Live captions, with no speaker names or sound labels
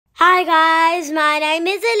Hi guys, my name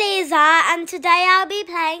is Eliza and today I'll be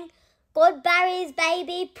playing Barry's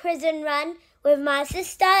Baby Prison Run with my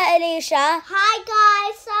sister Alicia. Hi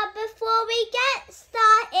guys, so before we get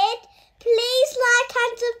started, please like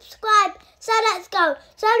and subscribe. So let's go.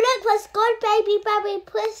 So look, there's Baby Barry.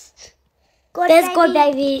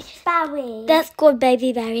 Baby Barry. That's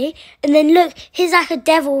Baby Barry. And then look, here's like a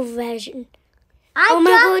devil version. Oh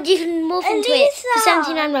my god, you can morph into it for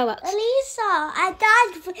 79 Robux. Elisa, I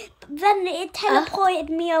died, then it teleported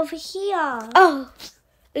me over here. Oh,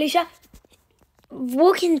 Alicia,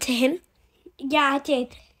 walk into him. Yeah, I did.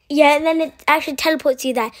 Yeah, and then it actually teleports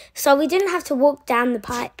you there. So we didn't have to walk down the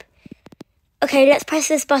pipe. Okay, let's press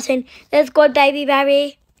this button. There's Baby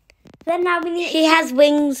Barry. Then now we need. He has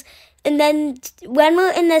wings. And then when we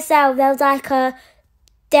were in the cell, there was like a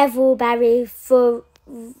devil Barry for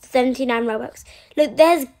 79 Robux. Look,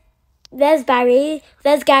 there's Barry,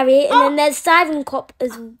 there's Gary, and then there's Siren Cop as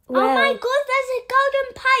well. Oh my god, there's a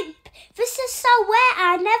golden pipe. This is so rare.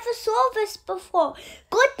 I never saw this before.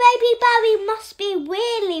 Baby Barry must be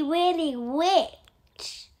really, really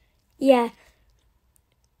rich. Yeah,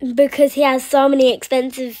 because he has so many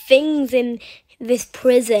expensive things in this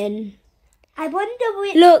prison. I wonder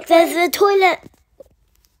which. Look, there's a toilet.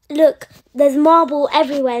 Look, there's marble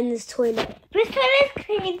everywhere in this toilet. This toilet's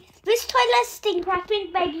clean. This toilet stinks. I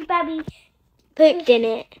think Baby Barry pooped in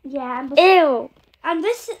it. Yeah. Ew. And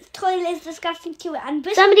this toilet is disgusting too. And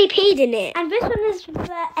this somebody peed in it. And this one is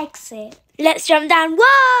the exit. Let's jump down.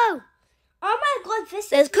 Whoa! Oh my god,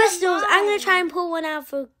 there's crystals. I'm going to try and pull one out of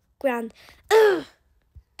the ground. Ugh.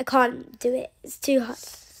 I can't do it. It's too hard.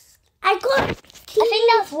 I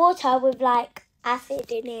think that's water with like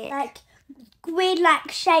acid in it. Like green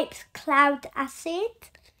shapes, cloud acid.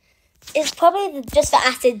 It's probably just the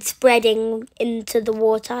acid spreading into the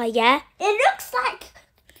water, yeah? It looks like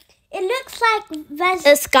there's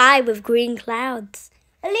a sky with green clouds.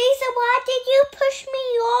 Elisa, why did you push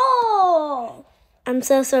me off? I'm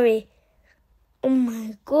so sorry. Oh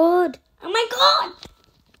my god. Oh my god.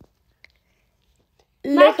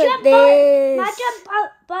 Look at this. My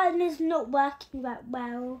jump button is not working that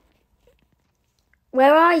well.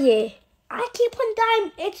 Where are you? I keep on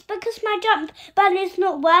dying. It's because my jump button is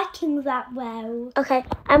not working that well. Okay,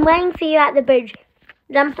 I'm waiting for you at the bridge.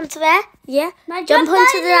 Jump onto there. Yeah. My jump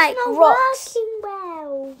onto the not rocks. Working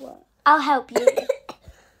well. I'll help you.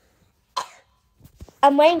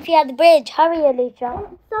 I'm waiting for you at the bridge. Hurry, Alicia.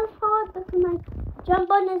 It's so hard because my jump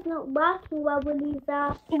button is not working well,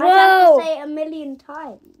 Alicia. Whoa. I have to say it 1,000,000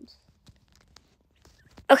 times.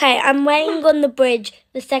 Okay, I'm waiting on the bridge,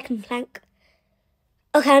 the second plank.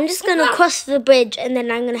 Okay, I'm just going to cross the bridge and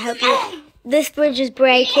then I'm going to help you. This bridge is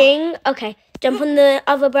breaking. Okay, jump on the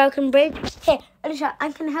other broken bridge. Here, Alicia,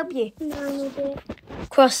 I can help you. No, I do it.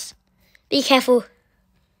 Cross. Be careful.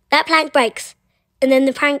 That plank breaks. And then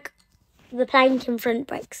the plank in front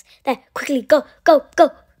breaks. There, quickly, go, go,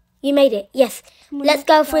 go. You made it, yes. Let's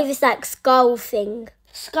go through this skull thing.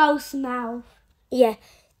 Skull's mouth. Yeah,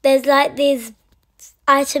 there's these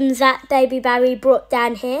items that Baby Barry brought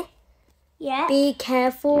down here. Yeah. Be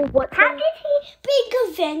careful. How did he bring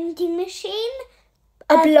a vending machine?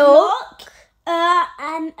 A block?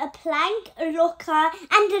 And a plank, a locker,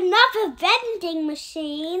 and another vending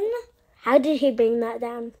machine. How did he bring that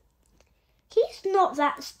down? He's not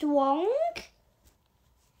that strong.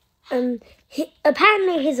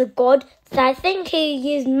 Apparently he's a god, so I think he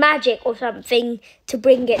used magic or something to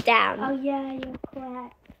bring it down. Oh yeah, you're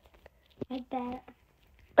correct. I bet.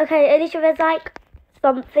 Okay, Alicia, there's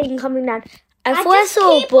something coming down. I thought I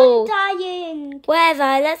saw a ball. Dying.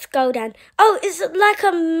 Wherever, let's go down. Oh, it's like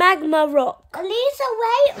a magma rock. Elisa,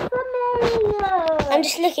 wait for me. I'm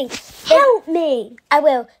just looking. Help me. I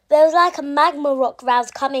will. There was a magma rock that was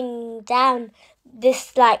coming down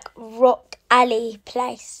this rock alley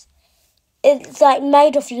place. It's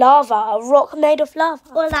made of lava, a rock made of lava.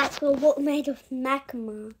 Or a rock made of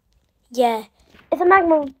magma. Yeah. It's a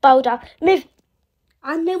magma boulder. Move.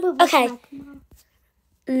 I know it was magma.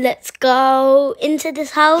 Let's go into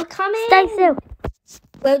this hole. Come in. Stay still.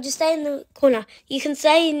 Well, just stay in the corner. You can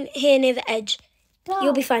stay in here near the edge. Go.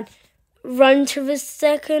 You'll be fine. Run to the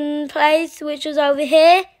second place, which was over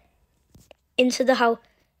here. Into the hole.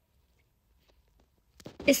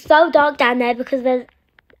 It's so dark down there because there's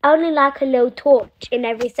only a little torch in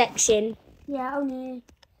every section. Yeah, only.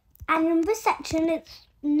 And in this section, it's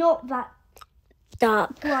not that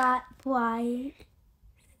dark. Bright.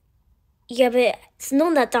 Yeah, but it's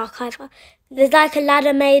not that dark either. There's a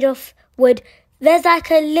ladder made of wood. There's a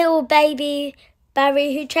little baby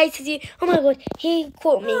Barry who chases you. Oh my god, he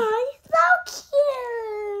caught me. Oh, he's so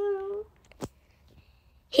cute.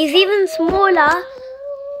 He's even smaller.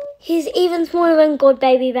 He's even smaller than God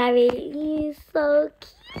Baby Barry. He's so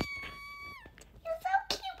cute. He's so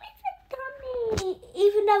cute with a dummy.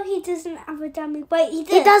 Even though he doesn't have a dummy. Wait, he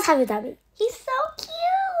does. He does have a dummy. He's so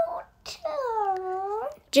cute.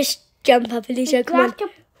 Just jump up, Alicia. Come on.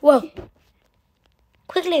 Whoa.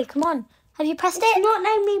 Quickly, come on. Have you pressed it? It's not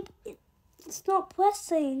letting me. It's not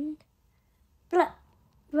pressing. Look.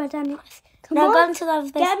 Right down it. Come now on. go into the other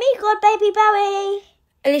space. Get me, God Baby Barry.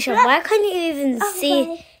 Alicia, Look. why can't you even see?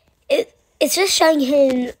 Okay. It's just showing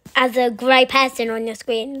him as a grey person on your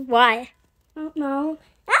screen. Why? I don't know.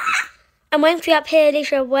 Ah! I'm waiting for you up here,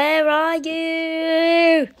 Alicia. Where are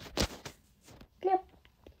you? Yep.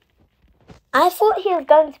 I thought he was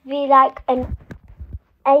going to be like an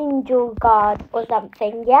angel guard or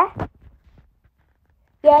something, yeah?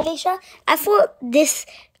 Yeah, Alicia? I thought this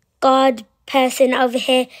guard person over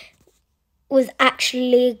here was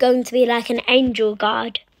actually going to be like an angel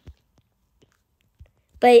guard.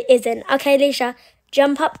 But it isn't. Okay, Alicia,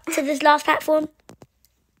 jump up to this last platform.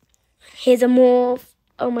 Here's a morph.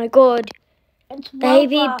 Oh my god. It's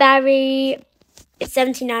Baby Roblox. Barry. It's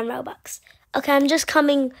 79 Robux. Okay, I'm just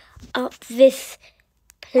coming up this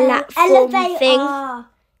platform Elevator. thing.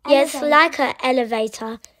 Yeah, it's like an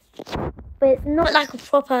elevator. But it's not like a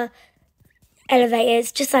proper elevator.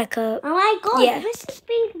 It's just like a Oh my god, Yeah. this is the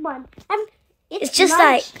speed one. It's just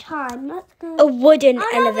like time. Let's go. a wooden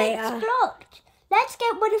Oh, elevator. no, it's blocked. Let's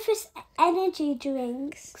get one of his energy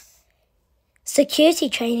drinks. Security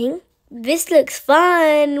training. This looks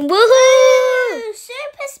fun. Woohoo! Ooh,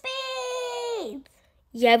 super speed.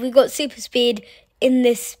 Yeah, we got super speed in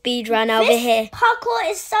this speed run over This here.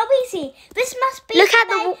 parkour is so easy. This must be Look at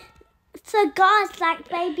the for guards like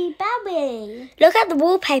Baby Barry. look at the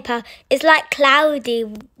wallpaper. It's like cloudy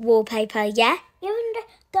wallpaper, yeah? Even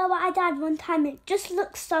though I died one time, it just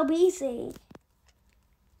looks so easy.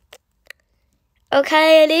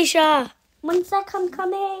 Okay, Alicia. 1 sec, I'm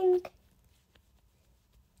coming.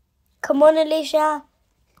 Come on, Alicia.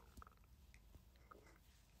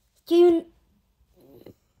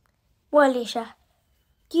 What, Alicia?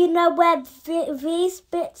 Do you know where these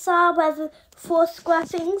bits are, where the 4 square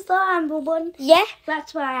things are, and the one? Yeah?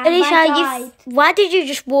 That's where I am. I Alicia, died. why did you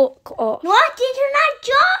just walk off? Why didn't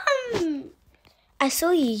I jump? I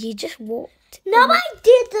saw you. You just walked. No, I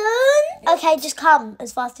didn't. Okay, just come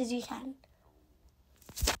as fast as you can.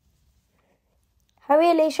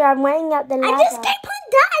 Hurry, Alicia. I'm waiting at the ladder. I just keep on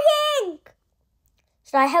dying.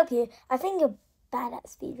 Should I help you? I think you're bad at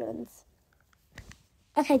speedruns.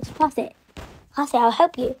 Okay, just pass it. Pass it. I'll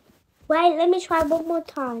help you. Wait, let me try one more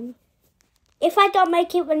time. If I don't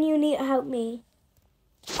make it, then you need to help me.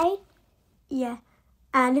 Okay? Yeah.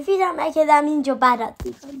 And if you don't make it, that means you're bad at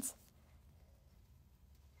speedruns.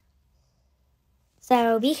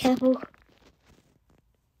 So be careful.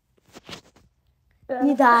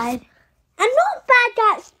 You died. I'm not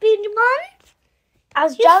bad at speedruns. I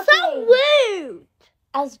was You're joking. so rude.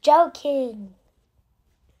 I was joking.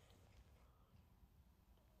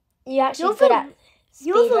 You're actually You're good the- at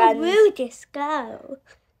You're the speedruns. rudest girl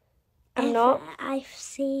I'm not. I've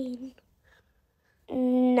seen.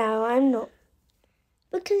 No, I'm not.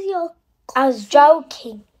 Because you're... I was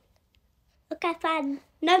joking. Okay, fine.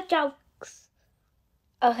 No jokes.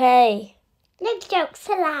 Okay. No jokes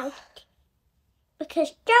allowed.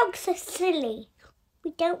 Because jokes are silly.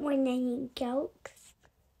 We don't want any jokes.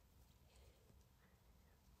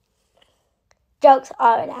 Jokes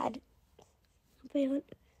are allowed.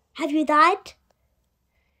 Have you died?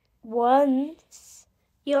 Once.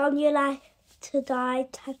 You're on your life to die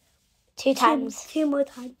 2 times. two more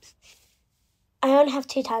times. I only have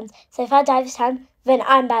 2 times. So if I die this time, then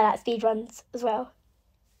I'm bad at speedruns as well.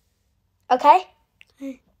 Okay?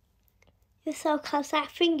 You're so close. I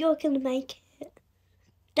think you're going to make it.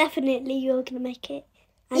 Definitely you're going to make it.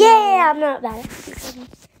 Yeah, I'm not bad at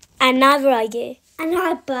speedruns. And neither are you. And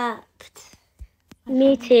I burped.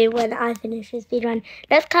 Me too, when I finish the speedrun.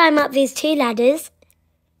 Let's climb up these 2 ladders.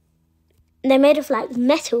 They're made of like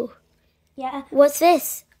metal. Yeah. What's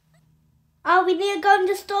this? Oh, we need to go in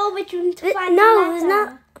the storage room to find no, the ladder. it's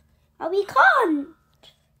not. Oh, we can't.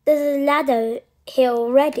 There's a ladder here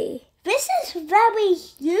already. This is very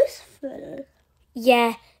useful.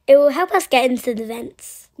 Yeah, it will help us get into the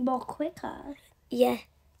vents. More quicker. Yeah.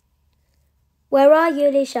 Where are you,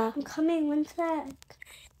 Alicia? I'm coming, 1 sec.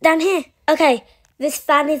 Down here. Okay, this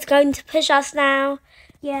fan is going to push us now.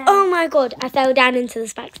 Yeah. Oh my god, I fell down into the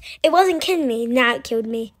spikes. It wasn't killing me, now it killed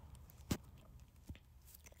me.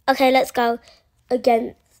 Okay, let's go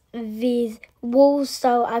against these walls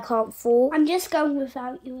so I can't fall. I'm just going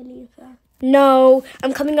without you, Elisa. No,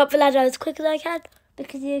 I'm coming up the ladder as quick as I can.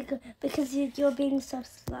 Because you're being so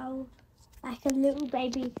slow. Like a little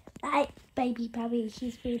baby, like baby Barry.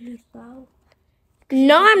 She's really slow.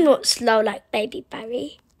 No, I'm not slow like baby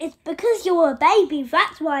Barry. It's because you're a baby.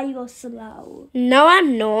 That's why you're slow. No,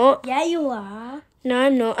 I'm not. Yeah, you are. No,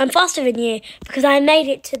 I'm not. I'm faster than you because I made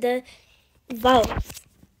it to the vault.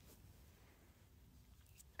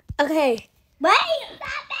 Okay. Wait,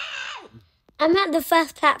 stop it! I'm at the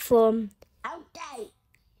first platform. Okay.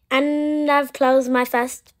 And I've closed my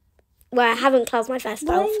first... Well, I haven't closed my first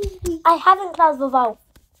vault. I haven't closed the vault.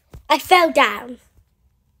 I fell down.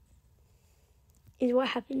 Is what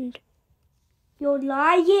happened. You're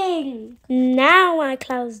lying. Now I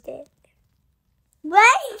closed it.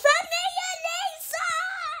 Wait for me,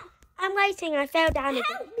 Elisa! I'm waiting. I fell down again.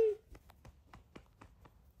 Help me.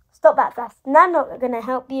 Stop that fast. No, I'm not going to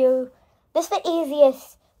help you. This is the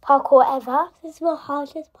easiest parkour ever. This is the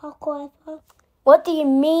hardest parkour ever. What do you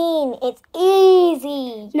mean? It's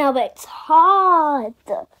easy. No, but it's hard.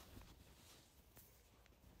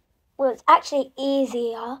 Well, it's actually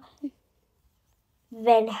easier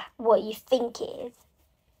than what you think it is.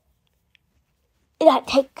 It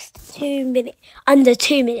takes 2 minutes, under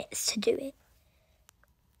 2 minutes to do it.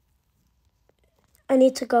 I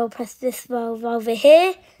need to go press this valve over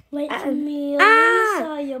here. Wait for me,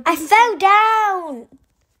 Elisa. I fell down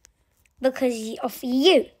because of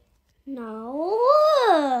you. No.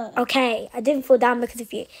 Okay, I didn't fall down because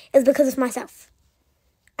of you. It was because of myself.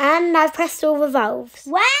 And I've pressed all the valves.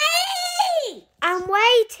 Wait! I'm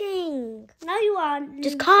waiting. No, you aren't.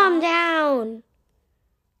 Just calm down.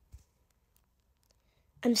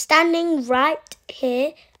 I'm standing right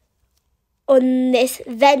here on this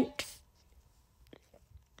vent.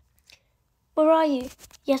 Where are you?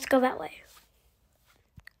 You have to go that way.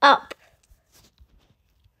 Up.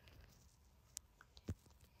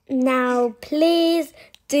 Now, please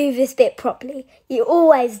do this bit properly. You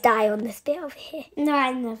always die on this bit over here. No,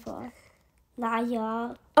 I never.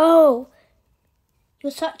 Liar. Oh,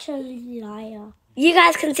 You're such a liar. you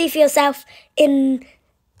guys can see for yourself in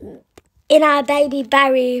our baby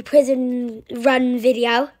Barry prison run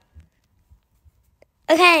video.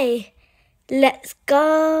 Okay, let's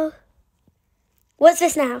go. What's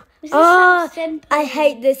this now? This is so simple. I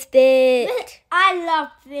hate this bit. I love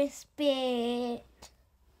this bit.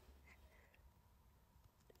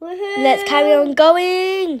 Woohoo. Let's carry on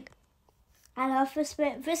going. I love this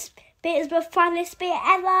bit. This bit is the funnest bit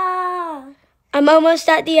ever. I'm almost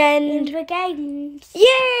at the In end. the games. Yay,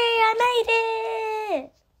 I made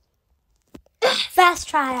it. First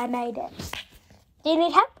try, I made it. Do you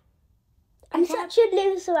need help? I'm such a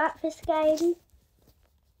loser at this game.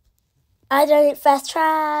 I don't first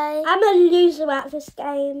try. I'm a loser at this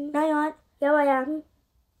game. No, you aren't. Yeah, I am.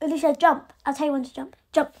 Alicia, jump. I'll tell you when to jump.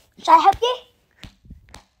 Jump. Should I help you?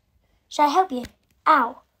 Should I help you?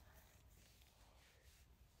 Ow.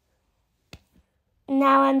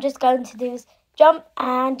 Now I'm just going to do this. Jump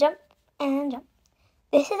and jump and jump.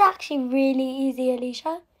 This is actually really easy,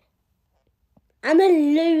 Alicia. I'm a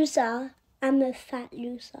loser. I'm a fat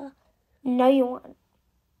loser. No, you aren't.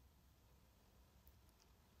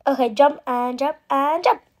 Okay, jump and jump and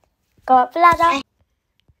jump. Go up the ladder.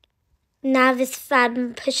 Now this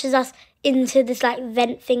fan pushes us into this like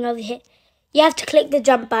vent thing over here. You have to click the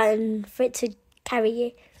jump button for it to carry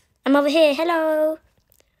you. I'm over here. Hello.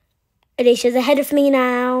 Alicia's ahead of me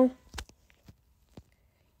now.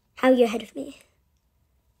 How are you ahead of me?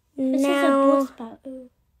 This Now, is a boss battle.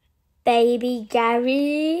 baby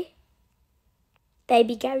Gary.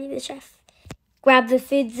 Baby Gary the chef. Grab the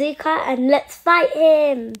food Zuka and let's fight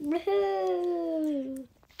him. Woohoo.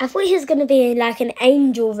 I thought he was going to be like an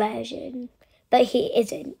angel version, but he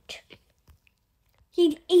isn't.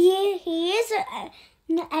 He is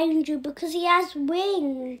an angel because he has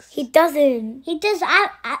wings. He doesn't. He does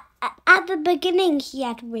at the beginning. He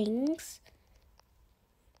had wings.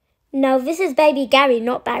 No, this is baby Gary,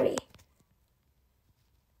 not Barry.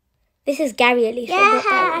 This is Gary, Alicia, not Yeah,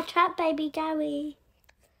 I Barry. trapped baby Gary.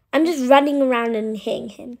 I'm just running around and hitting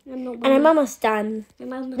him. And I'm almost done.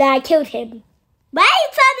 Then I killed him. Wait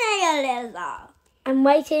for me, Eliza. I'm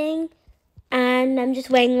waiting, and I'm just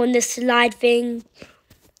waiting on the slide thing.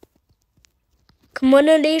 Come on,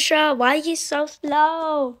 Alicia. Why are you so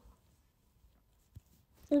slow?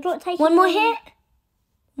 It's not taking One more me. hit.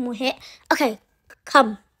 One more hit. Okay,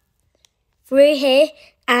 come. Through here,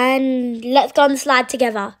 and let's go on the slide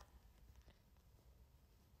together.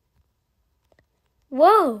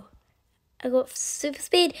 Whoa. I got super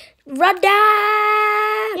speed. Run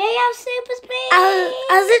down! Yeah, you have super speed. I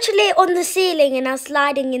was literally on the ceiling and I was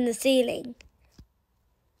sliding in the ceiling.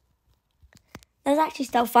 That was actually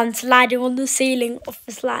so fun, sliding on the ceiling off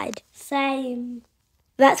the slide. Same.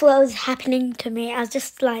 That's what was happening to me. I was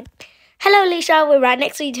just like Hello, Alicia. We're right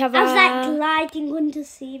next to each other. I was like gliding on the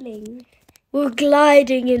ceiling. We're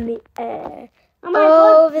gliding in the air. Oh my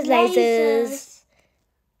god, there's lasers.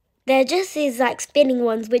 They're just these like spinning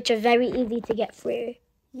ones which are very easy to get through.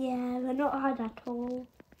 Yeah, they're not hard at all.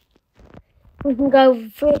 We can go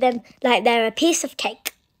through them like they're a piece of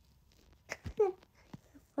cake.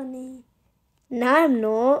 Funny. No, I'm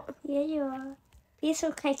not. Yeah, you are. Piece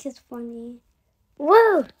of cake is funny.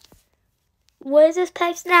 Whoa! Where's this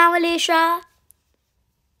place now, Alicia?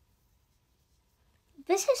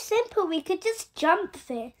 This is simple. We could just jump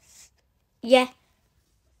this. Yeah.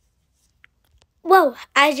 Whoa,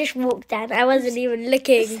 I just walked down. I wasn't even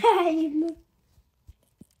looking. Same.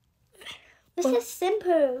 This is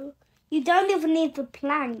simple. You don't even need the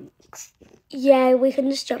planks. Yeah, we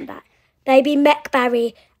can just jump back. Baby Mech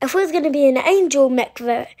Barry. I thought it was going to be an angel Mech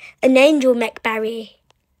Barry.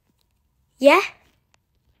 Yeah?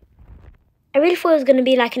 I really thought it was going to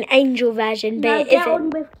be like an angel version, but it get isn't. on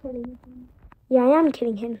with killing him. Yeah, I am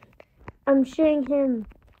killing him. I'm shooting him.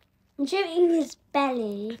 I'm shooting his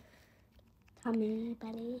belly. Tummy,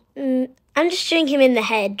 belly. I'm just shooting him in the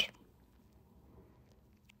head.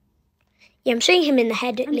 Yeah, I'm shooting him in the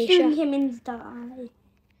head, I'm Alicia. shooting him in the eye.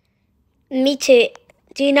 Me too.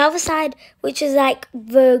 Do you know the side, which is like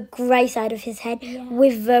the grey side of his head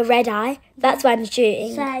with the red eye? That's what I'm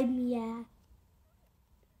shooting. Same, yeah.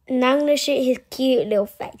 Now I'm going to shoot his cute little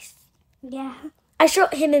face. Yeah. I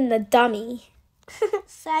shot him in the dummy.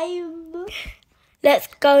 Same. Let's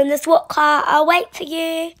go in the SWAT car. I'll wait for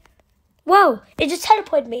you. Whoa, it just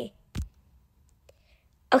teleported me.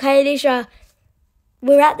 Okay, Alicia.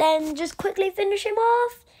 We're at then. Just quickly finish him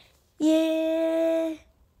off. Yeah.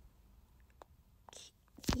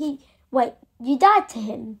 Wait, you died to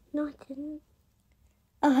him? No, I didn't.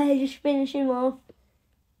 Okay, just finish him off.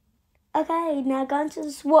 Okay, now go into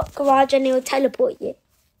the SWAT garage and he'll teleport you.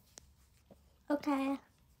 Okay.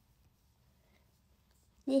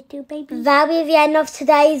 Little baby. That'll be the end of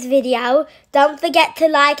today's video. Don't forget to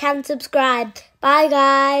like and subscribe. Bye,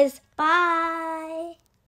 guys. Bye.